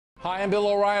Hi, I'm Bill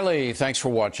O'Reilly. Thanks for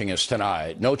watching us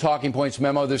tonight. No talking points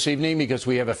memo this evening because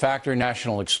we have a Factor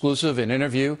National exclusive, an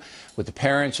interview with the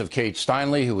parents of Kate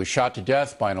Steinle, who was shot to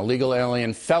death by an illegal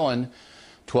alien felon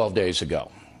 12 days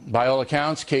ago. By all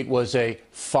accounts, Kate was a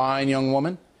fine young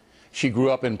woman. She grew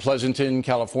up in Pleasanton,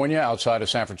 California, outside of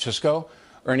San Francisco,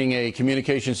 earning a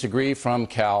communications degree from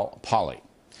Cal Poly.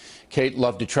 Kate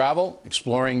loved to travel,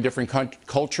 exploring different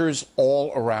cultures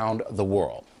all around the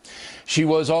world. She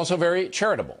was also very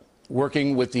charitable,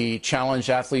 working with the Challenged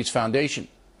Athletes Foundation.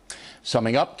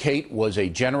 Summing up, Kate was a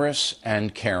generous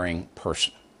and caring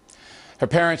person. Her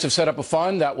parents have set up a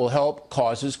fund that will help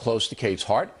causes close to Kate's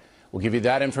heart. We'll give you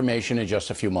that information in just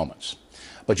a few moments.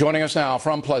 But joining us now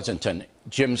from Pleasanton,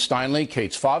 Jim Steinle,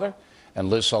 Kate's father, and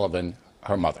Liz Sullivan,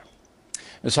 her mother.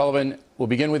 Ms. Sullivan, we'll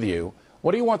begin with you.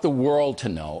 What do you want the world to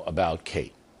know about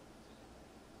Kate?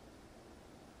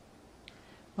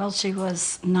 Well, she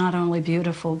was not only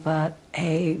beautiful, but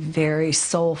a very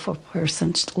soulful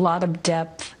person. A lot of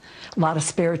depth, a lot of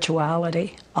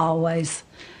spirituality, always,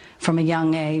 from a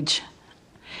young age.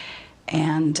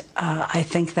 And I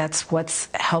think that's what's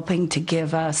helping to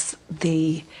give us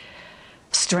the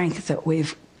strength that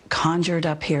we've conjured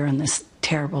up here in this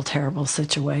terrible, terrible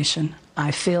situation. I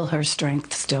feel her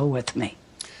strength still with me.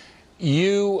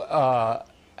 You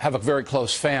have a very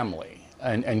close family.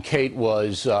 And Kate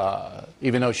was,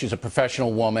 even though she's a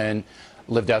professional woman,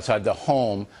 lived outside the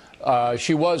home,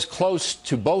 she was close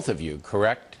to both of you,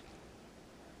 correct?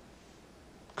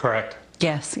 Correct.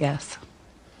 Yes, yes.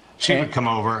 She would come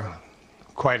over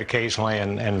quite occasionally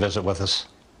and visit with us.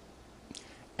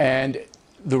 And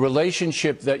the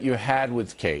relationship that you had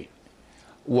with Kate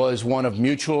was one of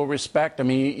mutual respect? I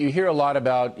mean, you hear a lot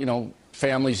about,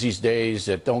 families these days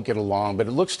that don't get along, but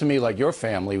it looks to me like your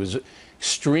family was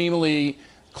extremely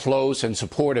close and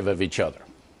supportive of each other.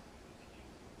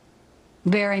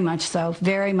 Very much so,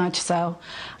 very much so.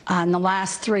 In the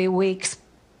last 3 weeks,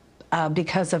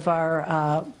 because of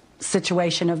our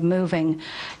situation of moving,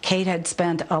 Kate had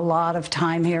spent a lot of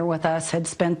time here with us, had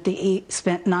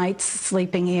spent nights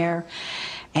sleeping here.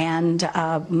 And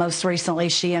most recently,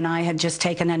 she and I had just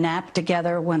taken a nap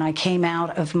together when I came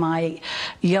out of my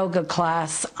yoga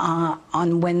class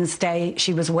on Wednesday.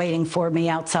 She was waiting for me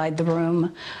outside the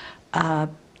room.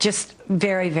 Just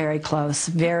very, very close,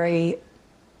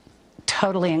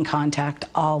 totally in contact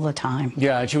all the time.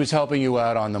 Yeah, and she was helping you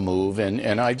out on the move.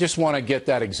 And I just want to get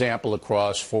that example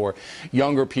across for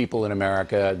younger people in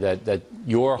America that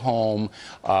your home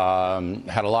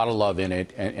had a lot of love in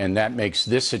it, and that makes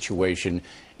this situation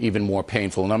even more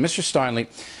painful. Now, Mr. Steinle,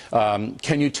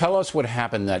 can you tell us what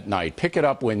happened that night? Pick it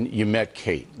up when you met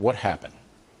Kate. What happened?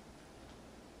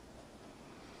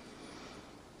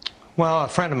 Well, a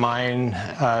friend of mine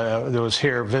that was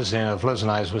here visiting, if Liz and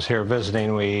I was here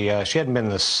visiting, she hadn't been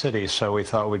in the city, so we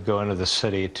thought we'd go into the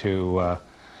city to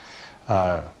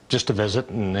just to visit,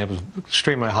 and it was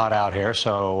extremely hot out here,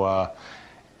 so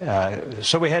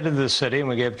so we headed to the city and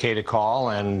we gave Kate a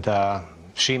call, and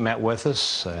she met with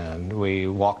us, and we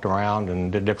walked around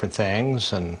and did different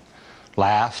things and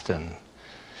laughed and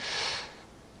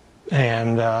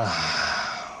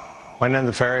went in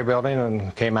the ferry building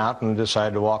and came out and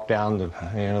decided to walk down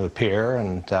the pier,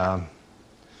 and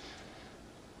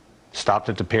stopped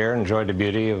at the pier, enjoyed the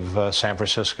beauty of San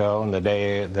Francisco and the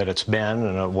day that it's been,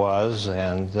 and it was,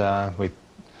 and we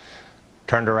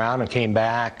turned around and came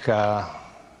back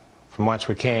from whence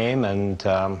we came, and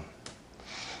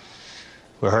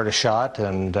we heard a shot,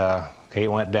 and Kate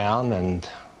went down, and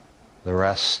the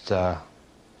rest,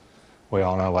 we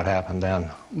all know what happened then.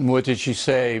 What did she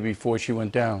say before she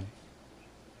went down?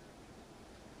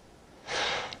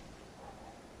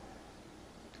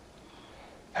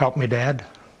 Help me, Dad.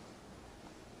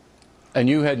 And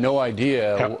you had no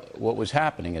idea what was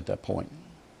happening at that point?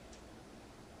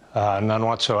 None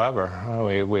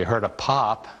whatsoever. We heard a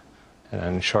pop,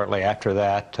 and shortly after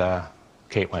that,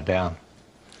 Kate went down.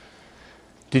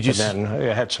 Did you? And then we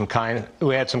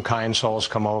had some kind souls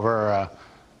come over.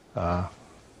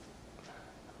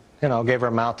 Gave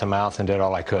her mouth to mouth and did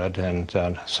all I could,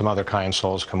 and some other kind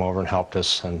souls come over and helped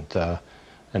us, and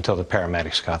until the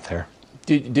paramedics got there.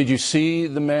 Did you see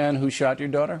the man who shot your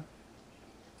daughter?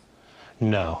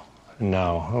 No.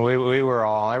 We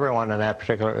were everyone in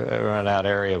that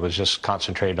area was just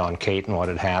concentrated on Kate and what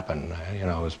had happened. It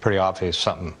was pretty obvious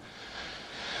something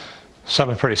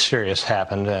pretty serious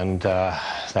happened, and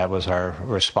that was our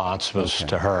response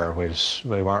to her.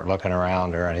 We weren't looking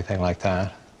around or anything like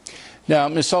that. Now,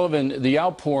 Ms. Sullivan, the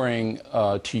outpouring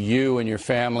to you and your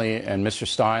family and Mr.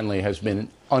 Steinle has been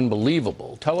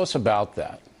unbelievable. Tell us about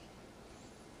that.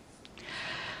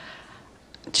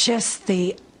 Just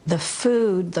the the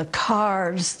food, the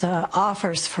cards, the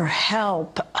offers for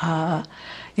help,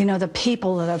 you know, the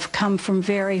people that have come from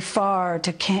very far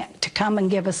to come and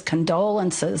give us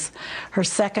condolences. Her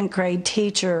second grade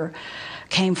teacher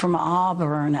came from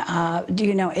Auburn.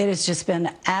 You know, it has just been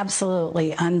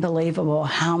absolutely unbelievable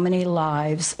how many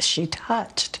lives she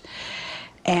touched.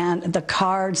 And the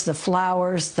cards, the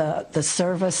flowers, the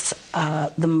service,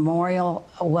 the memorial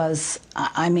was,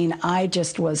 I mean, I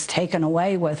just was taken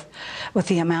away with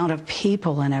the amount of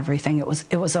people and everything.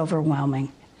 It was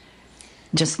overwhelming.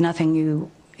 Just nothing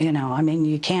you know, I mean,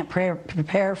 you can't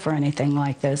prepare for anything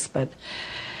like this, but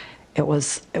it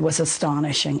was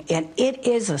astonishing, and it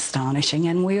is astonishing,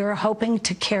 and we are hoping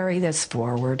to carry this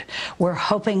forward. We're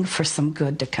hoping for some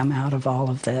good to come out of all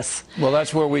of this. Well,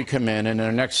 that's where we come in. In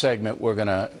our next segment, we're going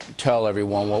to tell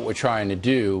everyone what we're trying to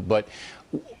do. But,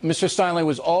 Mr. Steinle,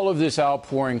 was all of this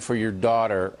outpouring for your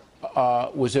daughter,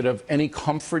 was it of any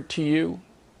comfort to you?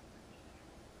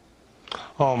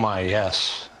 Oh, my,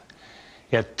 yes.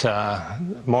 It,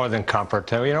 more than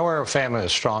comfort. You know, we're a family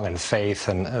that's strong in faith,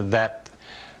 and that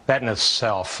in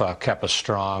itself kept us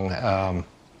strong. And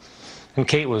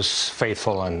Kate was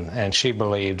faithful, and she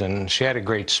believed, and she had a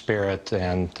great spirit.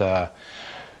 And the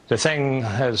thing,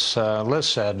 as Liz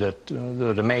said, that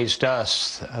amazed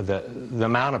us, the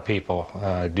amount of people,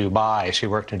 Dubai, she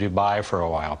worked in Dubai for a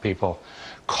while. People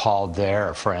called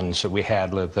there, friends that we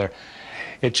had lived there.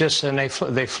 It just, and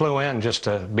they flew in just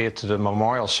to be at the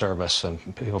memorial service,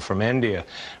 and people from India.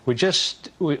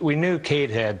 We knew Kate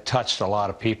had touched a lot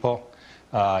of people.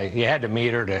 You had to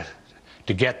meet her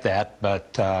to get that,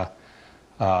 but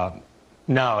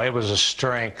no, it was a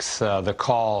strength. The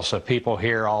calls of people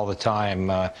here all the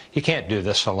time. You can't do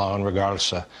this alone,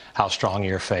 regardless of how strong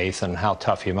your faith and how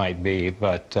tough you might be.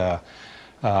 But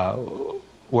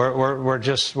we're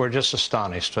just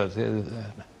astonished.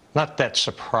 Not that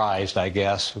surprised, I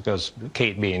guess, because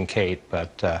Kate being Kate.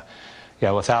 But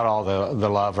yeah, without all the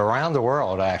love around the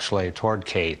world, actually, toward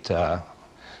Kate.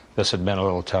 This had been a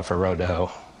little tougher road to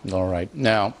hoe. All right.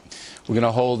 Now, we're going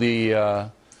to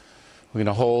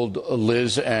hold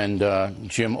Liz and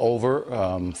Jim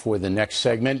over for the next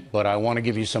segment, but I want to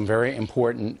give you some very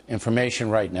important information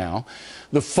right now.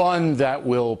 The fund that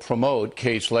will promote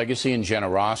Kate's legacy and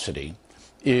generosity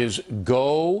is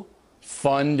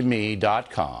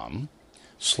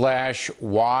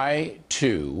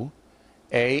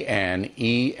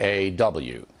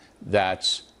GoFundMe.com/Y2ANEAW.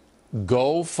 That's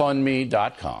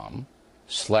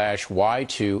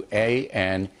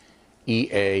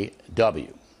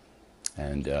GoFundMe.com/Y2ANEAW.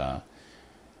 And we're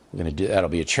going to do that'll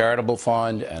be a charitable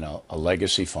fund and a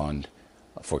legacy fund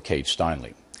for Kate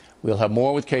Steinle. We'll have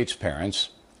more with Kate's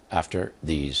parents after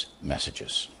these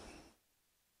messages.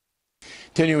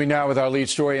 Continuing now with our lead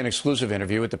story, an exclusive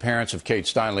interview with the parents of Kate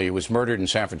Steinle, who was murdered in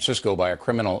San Francisco by a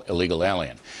criminal illegal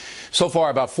alien. So far,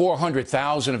 about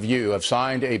 400,000 of you have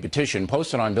signed a petition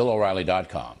posted on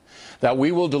BillO'Reilly.com that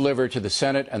we will deliver to the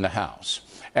Senate and the House,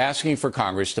 asking for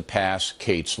Congress to pass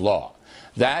Kate's law.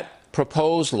 That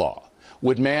proposed law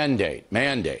would mandate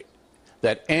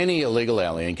that any illegal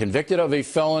alien convicted of a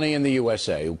felony in the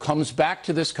USA who comes back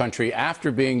to this country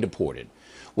after being deported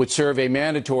would serve a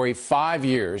mandatory 5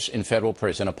 years in federal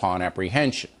prison upon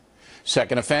apprehension.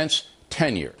 Second offense,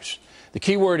 10 years. The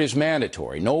key word is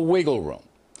mandatory, no wiggle room.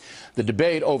 The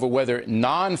debate over whether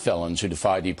non-felons who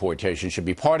defy deportation should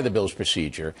be part of the bill's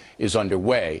procedure is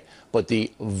underway, but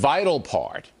the vital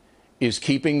part is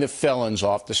keeping the felons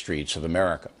off the streets of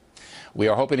America. We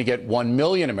are hoping to get 1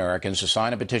 million Americans to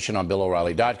sign a petition on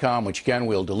BillO'Reilly.com, which again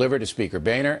we'll deliver to Speaker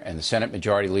Boehner and the Senate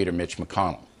Majority Leader Mitch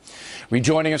McConnell.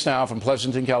 Rejoining us now from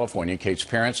Pleasanton, California, Kate's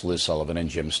parents, Liz Sullivan and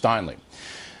Jim Steinle.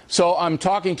 So I'm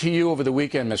talking to you over the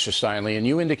weekend, Mr. Steinle, and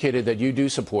you indicated that you do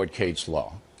support Kate's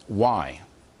law. Why?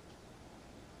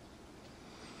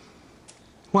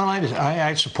 Well,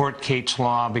 I support Kate's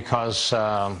law because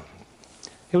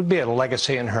it would be a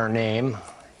legacy in her name,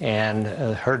 and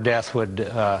her death would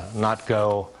not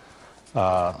go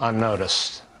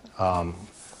unnoticed.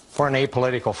 For an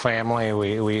apolitical family,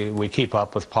 we keep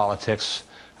up with politics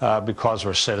because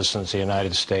we're citizens of the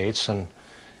United States, and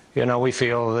you know, we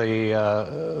feel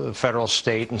the federal,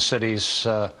 state, and cities,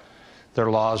 their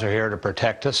laws are here to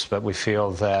protect us, but we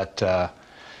feel that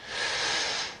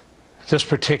this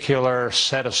particular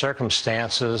set of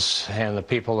circumstances and the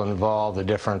people involved, the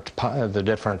different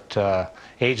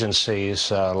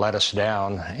agencies let us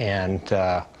down, and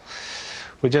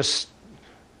we're just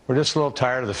a little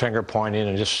tired of the finger pointing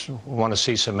and just want to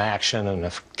see some action. And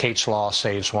if Kate's law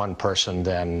saves one person,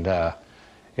 then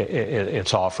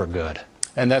it's all for good.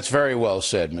 And that's very well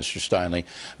said, Mr. Steinle.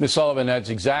 Ms. Sullivan, that's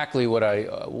exactly what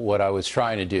I was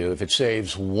trying to do. If it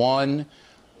saves one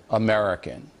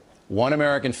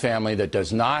American family that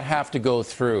does not have to go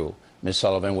through, Ms.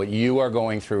 Sullivan, what you are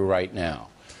going through right now,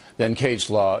 then Kate's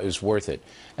law is worth it.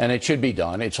 And it should be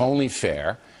done. It's only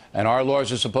fair. And our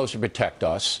laws are supposed to protect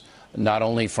us, not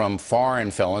only from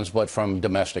foreign felons, but from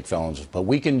domestic felons. But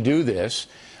we can do this.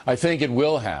 I think it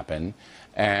will happen.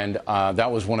 And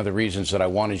that was one of the reasons that I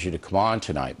wanted you to come on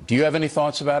tonight. Do you have any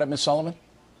thoughts about it, Ms. Sullivan?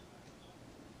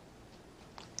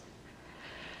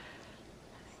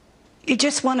 You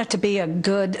just want it to be a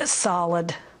good,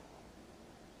 solid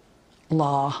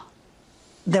law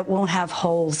that won't have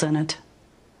holes in it.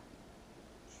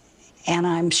 And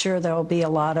I'm sure there will be a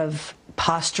lot of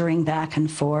posturing back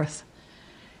and forth.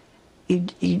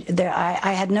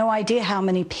 I had no idea how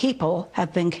many people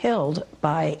have been killed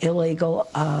by illegal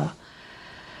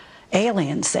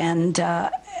aliens, and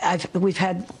we've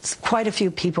had quite a few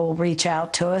people reach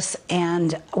out to us,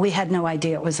 and we had no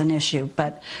idea it was an issue,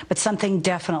 but something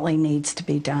definitely needs to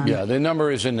be done. Yeah, the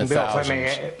number is in the Bill,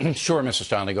 thousands. Sure, Mr.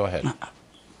 Steinle, go ahead.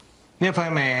 If I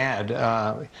may add,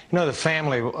 you know, the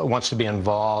family wants to be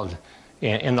involved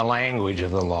in the language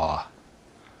of the law.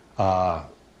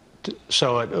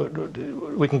 So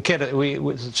we can get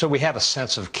it, so we have a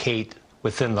sense of Kate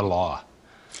within the law.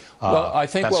 Well, I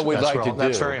think what we'd like to do...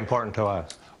 That's very important to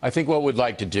us. I think what we'd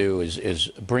like to do is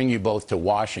bring you both to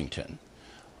Washington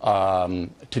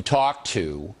to talk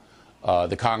to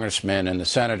the congressmen and the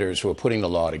senators who are putting the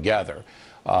law together.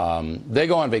 They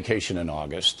go on vacation in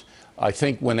August. I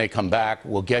think when they come back,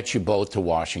 we'll get you both to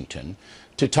Washington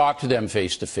to talk to them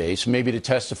face-to-face, maybe to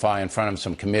testify in front of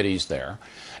some committees there.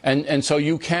 And so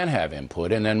you can have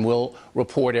input, and then we'll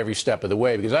report every step of the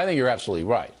way, because I think you're absolutely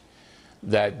right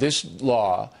that this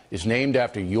law is named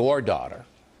after your daughter,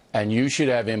 and you should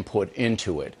have input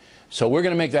into it. So we're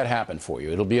going to make that happen for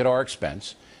you. It'll be at our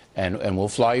expense, and we'll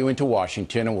fly you into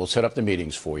Washington, and we'll set up the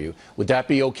meetings for you. Would that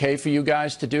be okay for you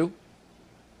guys to do?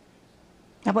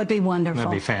 That would be wonderful.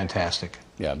 That'd be fantastic.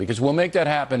 Yeah, because we'll make that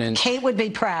happen. And Kate would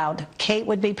be proud. Kate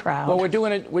would be proud. Well, we're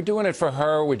doing it for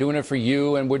her. We're doing it for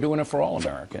you, and we're doing it for all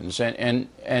Americans. And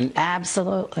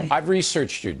absolutely. I've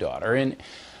researched your daughter, and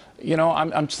you know,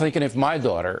 I'm thinking if my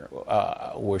daughter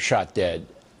were shot dead,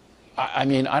 I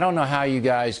mean, I don't know how you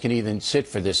guys can even sit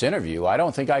for this interview. I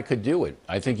don't think I could do it.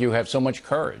 I think you have so much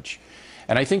courage,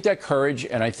 and I think that courage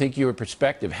and I think your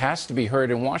perspective has to be heard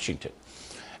in Washington.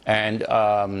 And,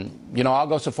 you know, I'll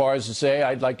go so far as to say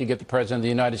I'd like to get the President of the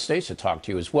United States to talk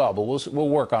to you as well. But we'll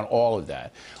work on all of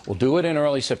that. We'll do it in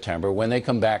early September when they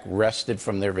come back rested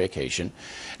from their vacation.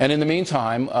 And in the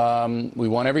meantime, we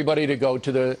want everybody to go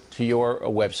to your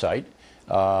website.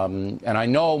 And I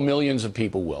know millions of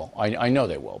people will. I know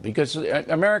they will, because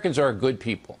Americans are good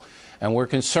people. And we're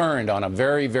concerned on a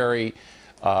very, very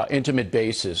intimate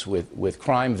basis with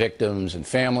crime victims and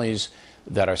families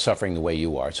that are suffering the way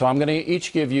you are. So I'm going to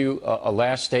each give you a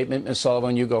last statement. Ms.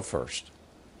 Sullivan, you go first.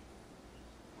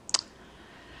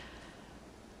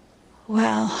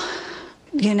 Well,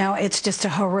 you know, it's just a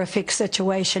horrific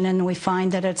situation, and we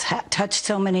find that it's touched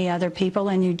so many other people,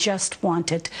 and you just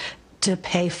want it to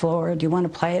pay forward. You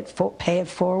want to pay it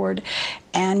forward,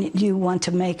 and you want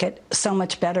to make it so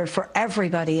much better for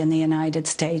everybody in the United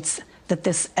States that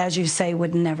this, as you say,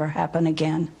 would never happen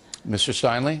again. Mr.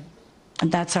 Steinle?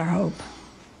 And that's our hope.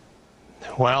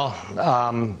 Well,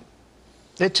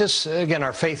 it just, again,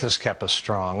 our faith has kept us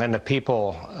strong, and the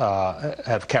people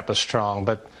have kept us strong.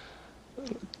 But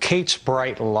Kate's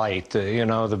bright light, you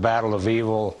know, the battle of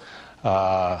evil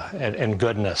and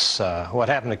goodness. What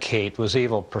happened to Kate was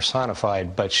evil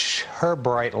personified, but her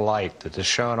bright light that is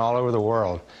shown all over the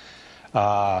world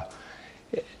has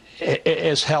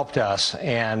helped us,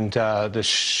 and to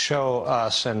show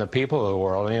us and the people of the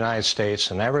world, in the United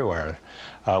States and everywhere,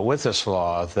 with this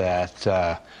law,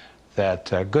 that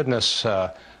goodness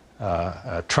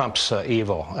trumps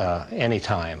evil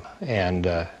anytime.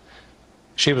 And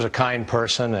she was a kind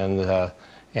person,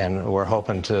 and we're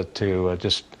hoping to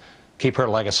just keep her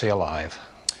legacy alive.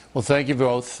 Well, thank you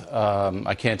both.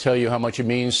 I can't tell you how much it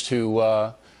means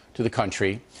to the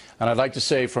country. And I'd like to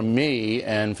say from me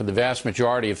and for the vast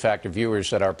majority of Factor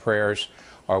viewers that our prayers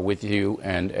are with you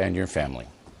and your family.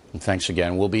 And thanks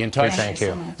again. We'll be in touch. Thank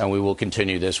you. And we will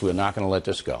continue this. We're not going to let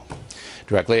this go.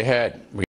 Directly ahead.